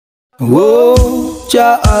Oh,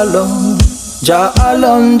 Jah alone, Jah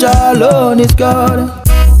alone, Jah alone is God.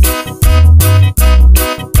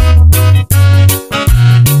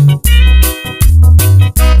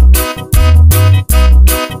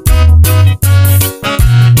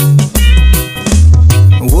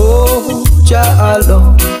 Oh, Jah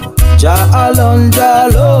alone, Jah alone, Jah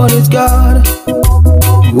alone is God.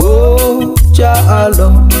 Oh, Jah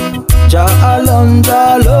alone, Jah alone,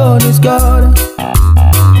 Jah alone is God.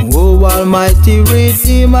 Oh, Almighty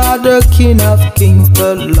Redeemer, the King of Kings,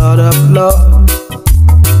 the Lord of Lords.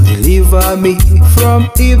 Deliver me from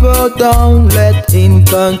evil, don't let him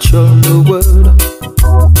control the world.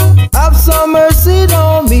 Have some mercy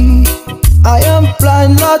on me, I am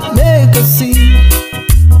blind, not make a see.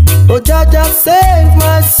 Oh, Jah, Jah, save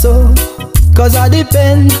my soul, cause I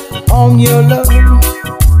depend on your love.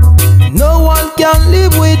 No one can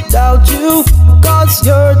live without you, cause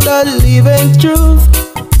you're the living truth.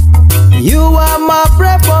 You are my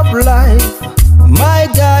breath of life, my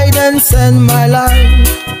guidance and my life.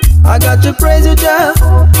 I got to praise you, Jah,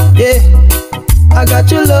 yeah. I got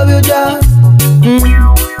to love you, Jah,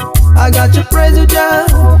 I got to praise you, Jah,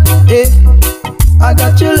 yeah. I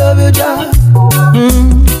got to love you, Jah,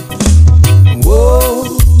 Whoa,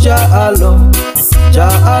 Jah alone,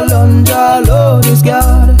 Jah alone, Jah alone is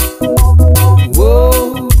God.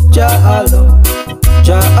 Whoa, Jah alone,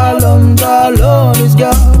 Jah alone, Jah alone is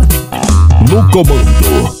God. No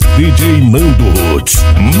comando, DJ Nando,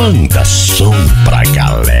 manda som pra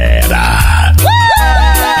galera.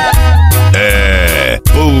 É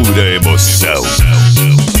pura emoção.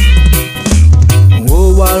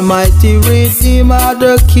 Oh, Almighty Redeemer,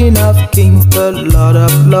 the King of Kings, the Lord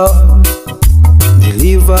of Lords.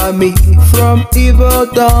 Deliver me from evil,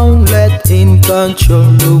 don't let him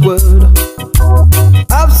control the world.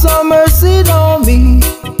 Have some mercy on me,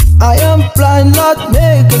 I am blind, not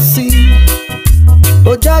make a see.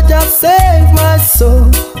 Oh, Jah, Jah, save my soul,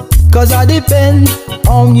 cause I depend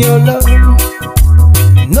on your love.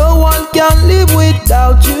 No one can live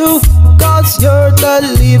without you, cause you're the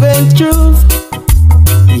living truth.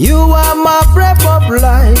 You are my breath of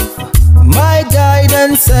life, my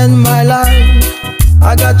guidance and my life.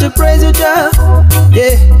 I got to praise you, Jah,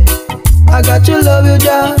 yeah. I got to love you,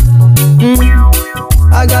 Jah,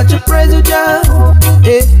 I got to praise you, Jah,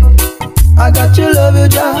 yeah. I got to love you,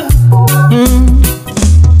 Jah,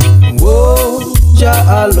 Whoa,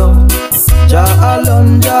 Jah alone, Jah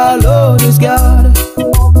alone, Jah alone is God.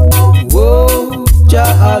 Whoa,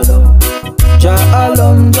 Jah alone, Jah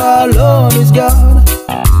alone, Jah alone is God.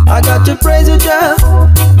 I got to praise you, Jah,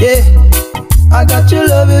 yeah. I got to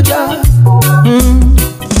love you, Jah,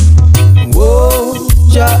 Whoa,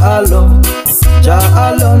 Jah alone,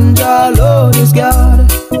 Jah alone, Jah alone is God.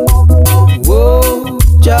 Whoa,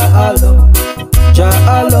 Jah alone, Jah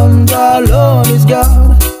alone, Jah alone is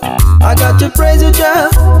God. I got to praise you, Jah,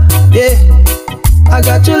 yeah. I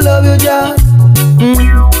got to love you, Jah,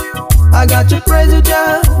 I got to praise you,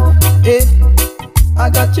 Jah, yeah. I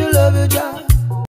got to love you, Jah.